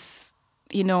into this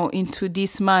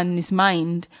man's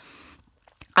mind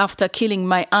after killing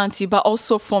my auntie, but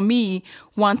also for me,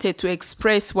 wanted to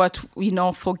express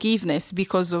forgiveness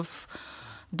because of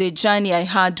the journey I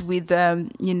had with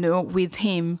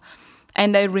him.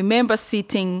 And I remember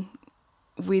sitting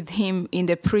with him in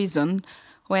the prison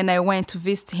when I went to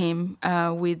visit him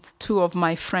with two of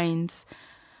my friends.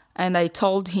 And I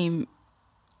told him,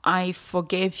 I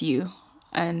forgave you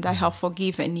and I have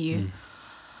forgiven you.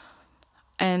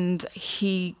 And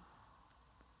he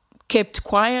kept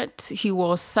quiet, he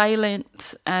was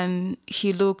silent, and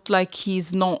he looked like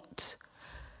he's not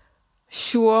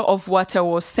sure of what I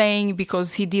was saying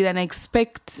because he didn't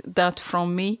expect that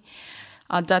from me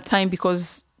at that time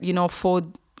because, for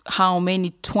how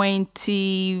many,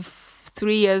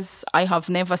 23 years, I have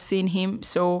never seen him.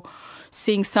 So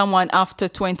seeing someone after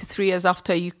 23 years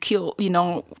after you kill,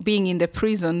 being in the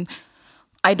prison,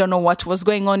 I don't know what was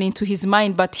going on into his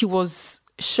mind, but he was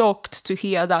shocked to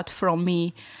hear that from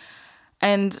me.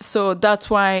 And so that's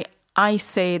why I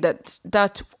say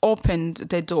that opened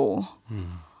the door.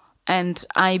 And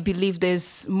I believe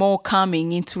there's more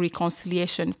coming into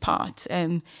reconciliation part.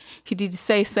 And he did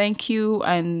say thank you,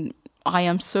 and I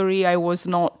am sorry I was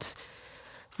not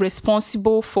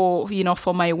responsible for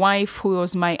my wife, who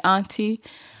was my auntie.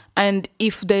 And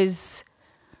if there's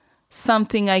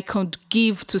something I could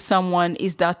give to someone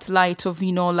is that light of,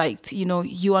 you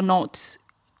are not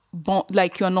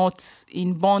you're not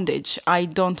in bondage. I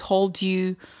don't hold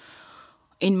you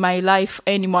in my life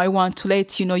anymore. I want to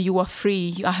let you know you are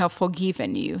free. I have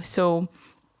forgiven you. So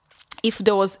if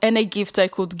there was any gift I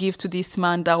could give to this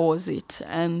man, that was it.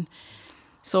 And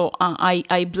so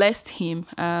I blessed him,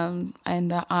 and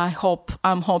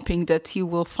I'm hoping that he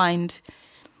will find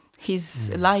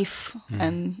his life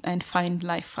and find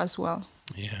life as well.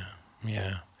 Yeah.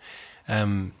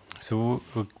 So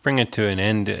we'll bring it to an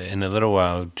end in a little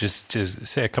while. Just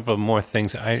say a couple of more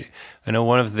things. I know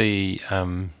one of the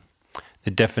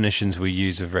definitions we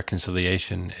use of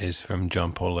reconciliation is from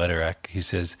John Paul Lederach. He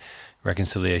says,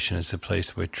 reconciliation is a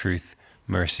place where truth,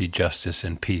 mercy, justice,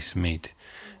 and peace meet.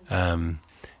 And,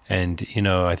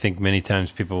 I think many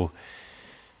times people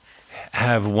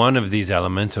have one of these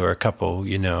elements or a couple,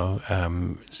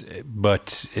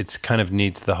 but it's kind of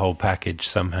needs the whole package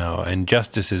somehow. And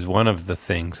justice is one of the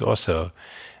things also.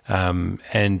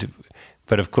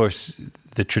 But of course,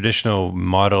 the traditional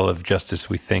model of justice,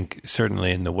 we think,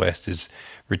 certainly in the West, is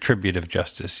retributive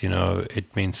justice.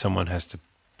 It means someone has to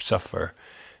suffer.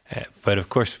 But of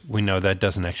course, we know that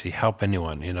doesn't actually help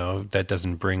anyone, that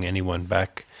doesn't bring anyone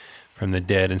back from the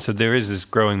dead. And so there is this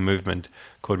growing movement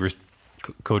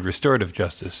called restorative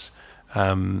justice.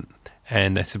 And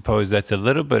I suppose that's a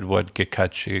little bit what the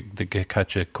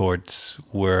Gacaca courts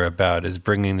were about, is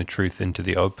bringing the truth into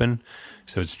the open.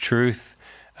 So it's truth,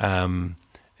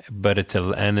 but it's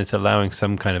allowing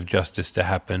some kind of justice to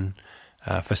happen.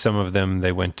 For some of them,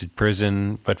 they went to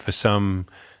prison, but for some,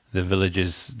 the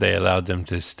villages, they allowed them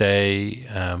to stay.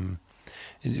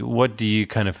 What do you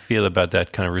kind of feel about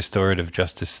that kind of restorative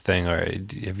justice thing, or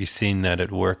have you seen that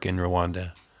at work in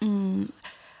Rwanda? In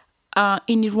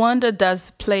Rwanda,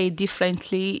 does play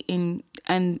differently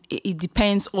and it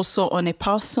depends also on a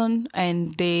person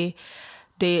and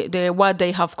what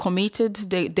they have committed,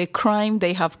 the crime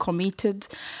they have committed.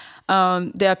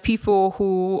 There are people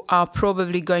who are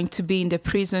probably going to be in the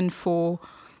prison for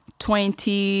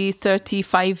 20,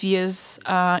 35 years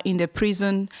in the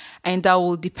prison, and that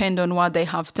will depend on what they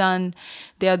have done.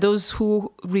 There are those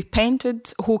who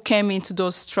repented, who came into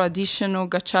those traditional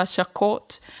Gacaca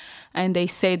court, and they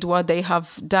said what they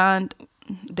have done.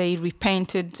 They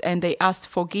repented and they asked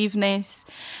forgiveness,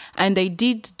 and they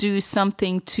did do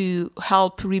something to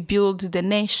help rebuild the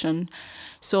nation.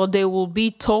 So they will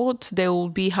be taught, they will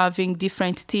be having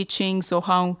different teachings of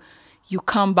how you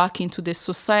come back into the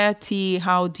society,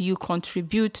 how do you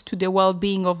contribute to the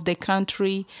well-being of the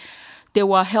country. They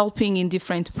were helping in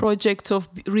different projects of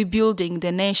rebuilding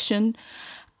the nation,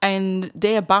 and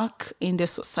they are back in the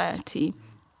society.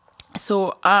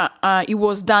 So it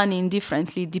was done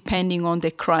indifferently depending on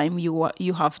the crime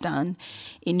you have done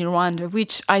in Rwanda,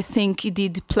 which I think it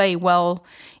did play well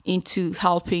into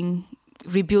helping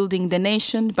rebuilding the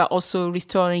nation, but also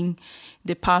restoring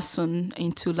the person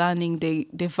into learning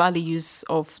the values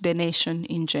of the nation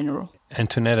in general.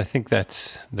 Antoinette, I think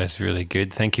that's really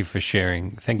good. Thank you for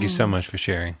sharing. Thank you so much for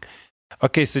sharing.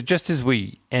 Okay, so just as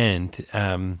we end,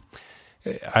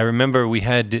 I remember we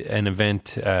had an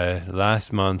event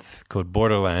last month called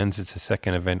Borderlands. It's the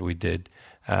second event we did.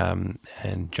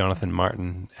 And Jonathan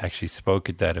Martin actually spoke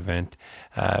at that event.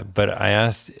 But I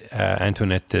asked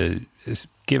Antoinette to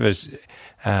give us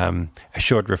a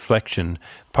short reflection.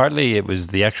 Partly it was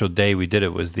the actual day we did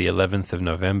it was the 11th of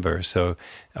November. So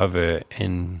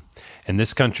in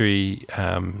this country,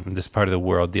 this part of the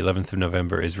world, the 11th of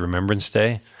November is Remembrance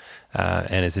Day.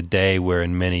 And it's a day where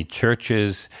in many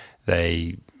churches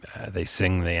they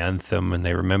sing the anthem and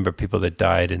they remember people that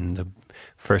died in the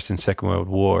First and Second World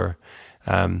War.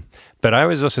 But I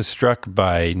was also struck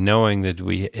by knowing that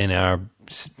we, in our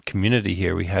community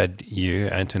here, we had you,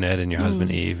 Antoinette, and your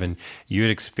husband, Yves, and you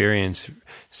had experienced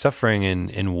suffering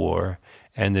in war,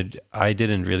 and that I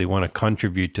didn't really want to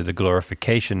contribute to the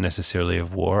glorification necessarily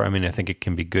of war. I mean, I think it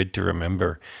can be good to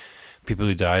remember people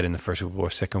who died in the First World War,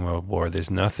 Second World War.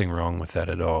 There's nothing wrong with that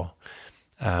at all.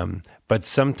 But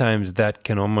sometimes that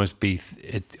can almost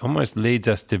it almost leads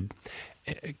us to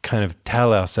kind of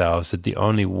tell ourselves that the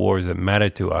only wars that matter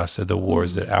to us are the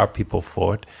wars that our people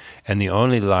fought, and the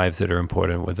only lives that are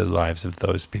important were the lives of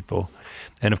those people.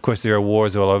 And of course, there are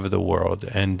wars all over the world,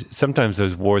 and sometimes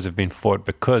those wars have been fought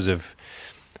because of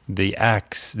the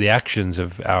actions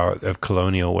of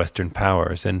colonial Western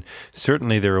powers. And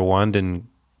certainly the Rwandan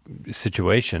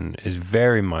situation is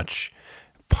very much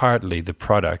partly the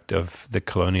product of the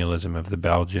colonialism of the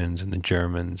Belgians and the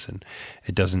Germans, and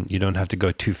you don't have to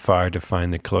go too far to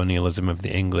find the colonialism of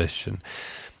the English.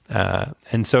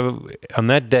 And so on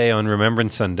that day, on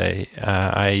Remembrance Sunday,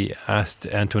 I asked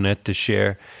Antoinette to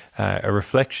share a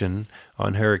reflection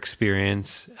on her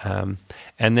experience,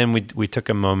 and then we took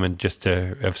a moment just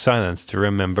of silence to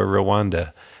remember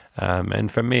Rwanda, and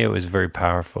for me it was very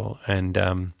powerful.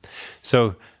 And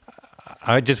so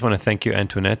I just want to thank you,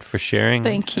 Antoinette, for sharing.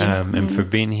 Thank you. And for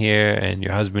being here. And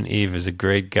your husband, Yves, is a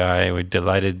great guy. We're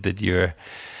delighted that you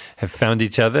have found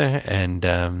each other. And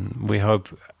we hope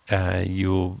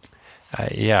you'll...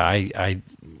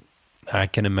 I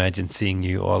can imagine seeing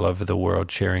you all over the world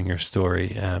sharing your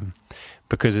story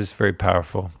because it's very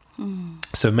powerful.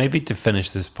 So maybe to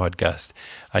finish this podcast,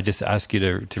 I just ask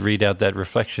you to read out that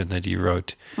reflection that you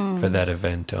wrote for that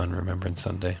event on Remembrance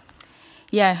Sunday.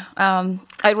 Yeah,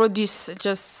 I wrote this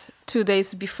just 2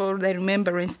 days before the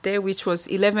Remembrance Day, which was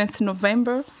 11th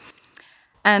November.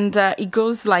 And it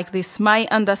goes like this. My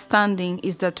understanding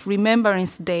is that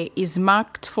Remembrance Day is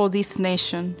marked for this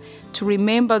nation to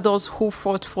remember those who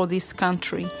fought for this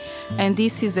country. And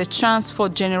this is a chance for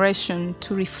generation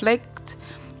to reflect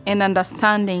and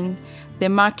understanding the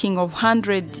marking of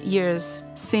 100 years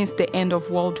since the end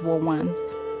of World War I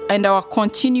and our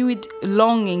continued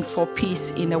longing for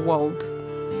peace in the world.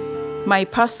 My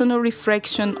personal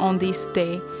reflection on this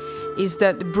day is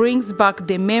that it brings back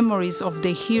the memories of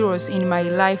the heroes in my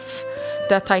life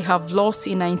that I have lost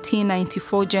in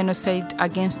 1994 genocide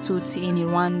against Tutsi in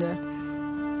Rwanda.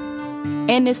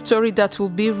 Any story that will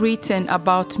be written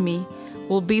about me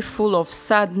will be full of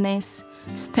sadness,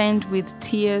 stained with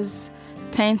tears,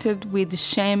 tainted with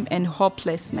shame and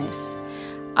hopelessness.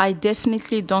 I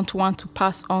definitely don't want to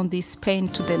pass on this pain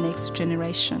to the next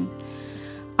generation.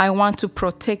 I want to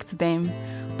protect them,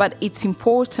 but it's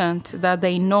important that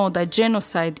they know that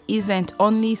genocide isn't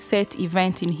only a set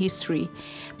event in history,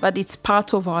 but it's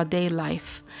part of our day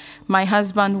life. My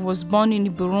husband was born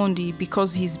in Burundi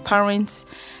because his parents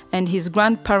and his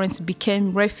grandparents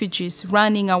became refugees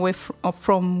running away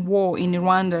from war in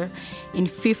Rwanda in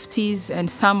 50s and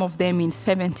some of them in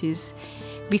 70s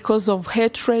because of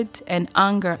hatred and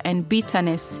anger and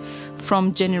bitterness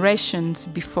from generations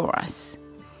before us.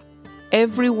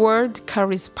 Every word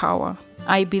carries power.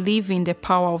 I believe in the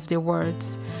power of the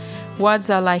words. Words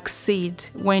are like seed.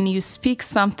 When you speak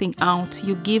something out,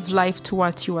 you give life to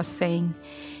what you are saying.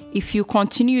 If you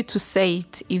continue to say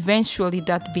it, eventually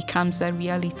that becomes a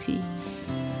reality.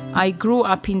 I grew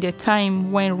up in the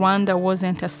time when Rwanda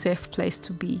wasn't a safe place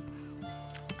to be.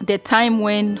 The time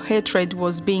when hatred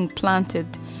was being planted,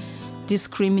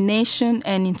 discrimination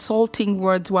and insulting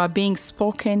words were being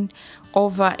spoken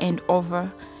over and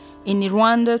over. In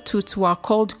Rwanda, Tutsi were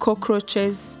called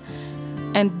cockroaches,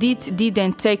 and it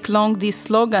didn't take long. This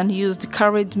slogan used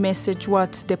carried message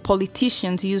what the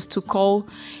politicians used to call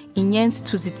Inyenzi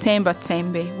tuzitemba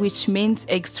tembe, which means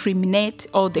exterminate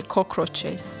all the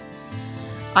cockroaches.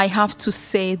 I have to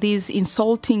say these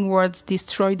insulting words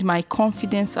destroyed my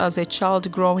confidence as a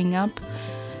child growing up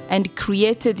and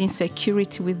created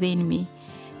insecurity within me.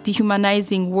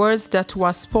 Dehumanizing words that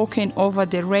were spoken over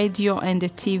the radio and the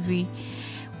TV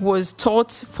was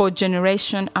taught for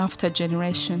generation after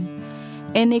generation.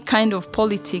 Any kind of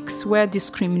politics where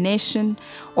discrimination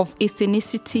of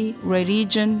ethnicity,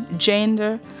 religion,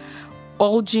 gender,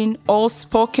 origin, all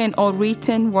spoken or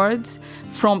written words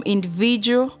from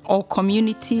individual or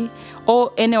community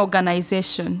or any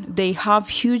organization, they have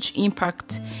huge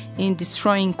impact in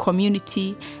destroying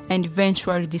community and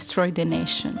eventually destroy the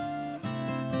nation.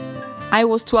 I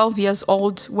was 12 years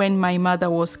old when my mother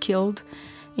was killed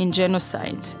in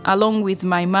genocide. Along with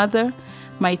my mother,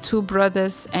 my two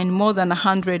brothers, and more than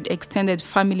 100 extended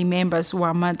family members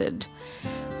were murdered.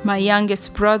 My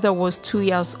youngest brother was 2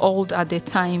 years old at the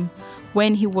time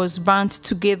when he was burned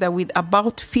together with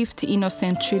about 50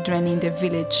 innocent children in the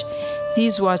village.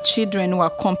 These were children who were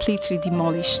completely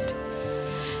demolished.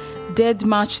 Death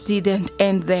March didn't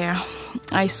end there.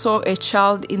 I saw a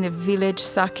child in the village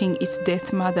sucking its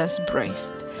dead mother's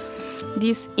breast.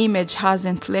 This image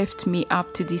hasn't left me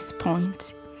up to this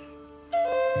point.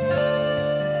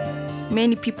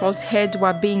 Many people's heads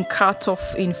were being cut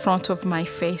off in front of my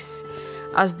face.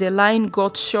 As the line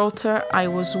got shorter, I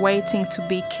was waiting to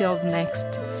be killed next.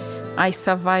 I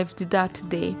survived that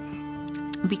day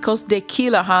because the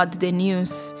killer had the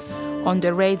news on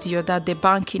the radio that the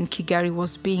bank in Kigali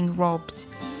was being robbed.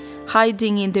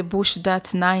 Hiding in the bush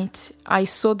that night, I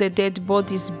saw the dead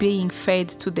bodies being fed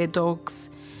to the dogs.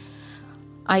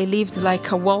 I lived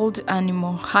like a wild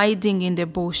animal, hiding in the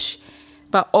bush,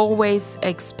 but always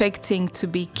expecting to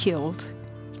be killed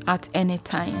at any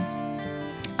time.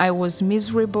 I was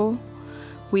miserable,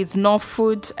 with no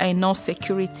food and no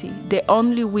security. The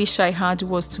only wish I had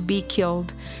was to be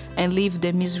killed and leave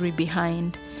the misery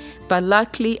behind. But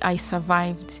luckily, I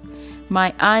survived.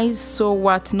 My eyes saw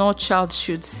what no child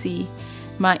should see.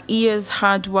 My ears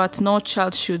heard what no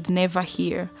child should never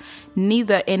hear,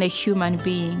 neither any human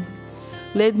being.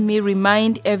 Let me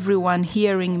remind everyone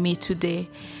hearing me today,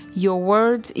 your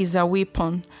word is a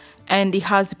weapon, and it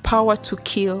has power to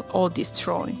kill or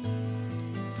destroy.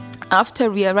 After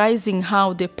realizing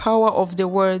how the power of the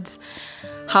words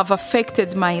have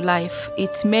affected my life,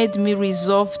 it made me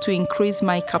resolve to increase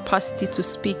my capacity to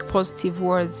speak positive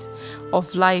words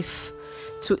of life,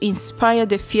 to inspire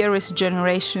the fearless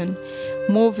generation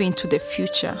moving into the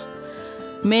future.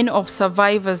 Many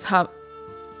survivors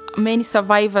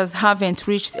haven't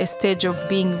reached a stage of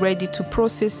being ready to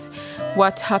process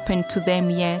what happened to them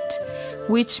yet.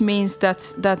 which means that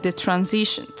the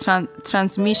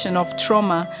transmission of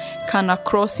trauma can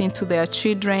cross into their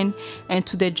children and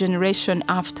to the generation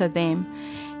after them.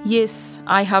 Yes,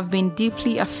 I have been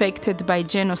deeply affected by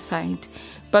genocide,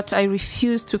 but I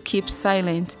refuse to keep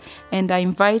silent, and I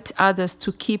invite others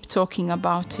to keep talking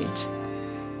about it.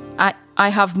 I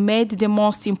have made the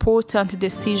most important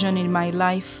decision in my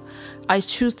life. I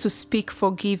choose to speak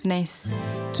forgiveness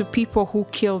to people who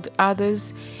killed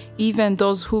others, even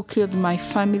those who killed my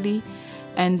family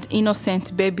and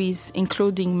innocent babies,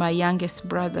 including my youngest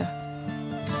brother.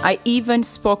 I even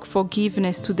spoke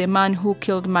forgiveness to the man who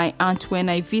killed my aunt when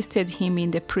I visited him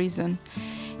in the prison.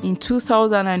 In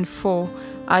 2004,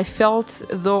 I felt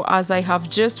though as I have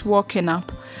just woken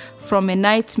up from a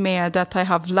nightmare that I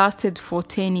have lasted for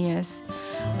 10 years.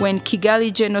 When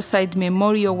Kigali Genocide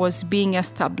Memorial was being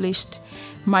established,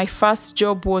 my first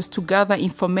job was to gather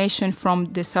information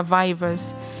from the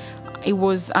survivors. It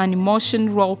was an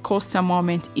emotional roller coaster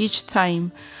moment each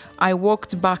time I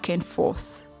walked back and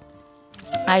forth.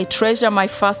 I treasure my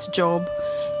first job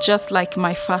just like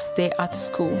my first day at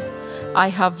school. I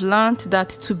have learned that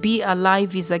to be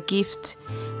alive is a gift,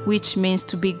 which means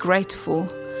to be grateful.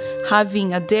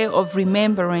 Having a day of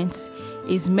remembrance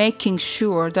is making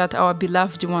sure that our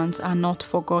beloved ones are not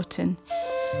forgotten.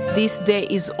 This day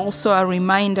is also a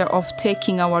reminder of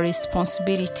taking our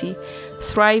responsibility,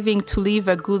 striving to leave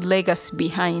a good legacy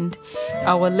behind.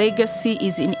 Our legacy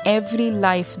is in every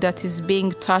life that is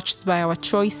being touched by our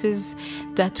choices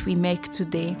that we make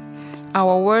today.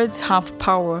 Our words have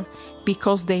power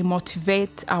because they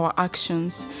motivate our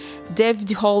actions. David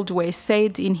Holdway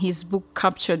said in his book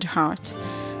Captured Heart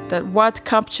that what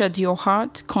captured your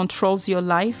heart controls your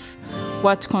life.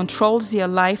 What controls your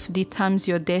life determines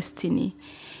your destiny.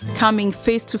 Coming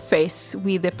face to face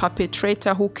with the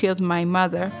perpetrator who killed my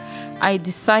mother, I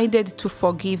decided to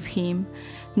forgive him,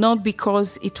 not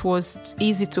because it was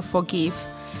easy to forgive,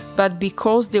 but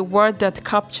because the word that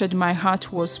captured my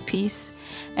heart was peace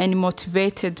and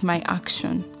motivated my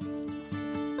action.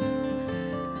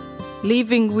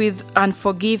 Living with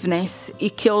unforgiveness,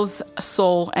 it kills a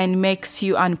soul and makes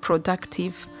you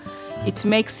unproductive. It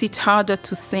makes it harder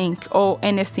to think or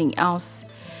anything else.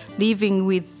 Living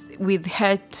with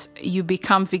hate, you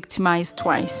become victimized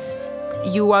twice.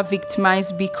 You are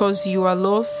victimized because you are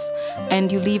lost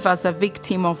and you live as a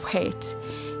victim of hate.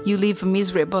 You live a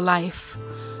miserable life.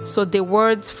 So the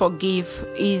word forgive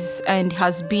is and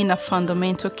has been a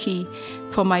fundamental key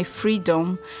for my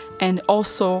freedom and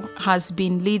also has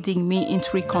been leading me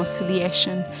into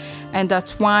reconciliation. And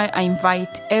that's why I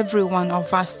invite every one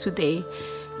of us today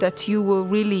that you will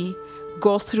really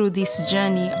go through this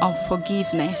journey of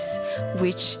forgiveness,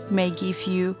 which may give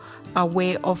you a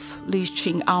way of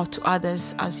reaching out to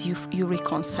others as you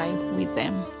reconcile with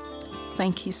them.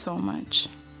 Thank you so much.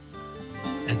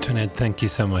 Antoinette, thank you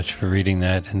so much for reading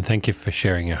that, and thank you for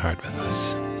sharing your heart with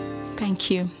us. Thank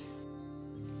you.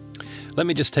 Let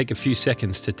me just take a few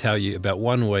seconds to tell you about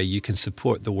one way you can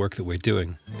support the work that we're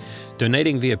doing.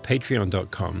 Donating via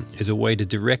patreon.com is a way to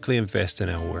directly invest in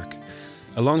our work.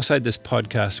 Alongside this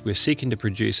podcast, we're seeking to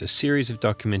produce a series of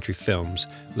documentary films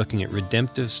looking at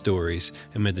redemptive stories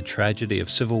amid the tragedy of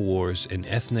civil wars and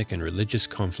ethnic and religious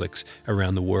conflicts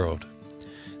around the world.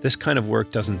 This kind of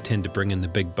work doesn't tend to bring in the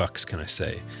big bucks, can I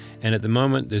say? And at the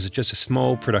moment, there's just a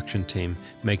small production team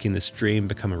making this dream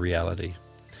become a reality.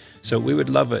 So we would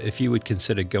love it if you would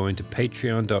consider going to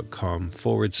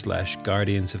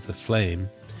patreon.com/Guardians of the Flame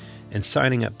and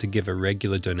signing up to give a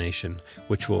regular donation,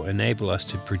 which will enable us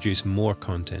to produce more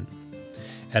content.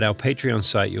 At our Patreon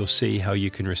site, you'll see how you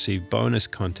can receive bonus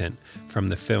content from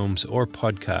the films or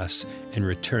podcasts in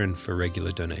return for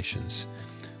regular donations.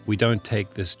 We don't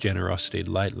take this generosity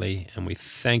lightly, and we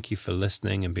thank you for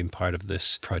listening and being part of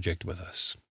this project with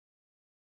us.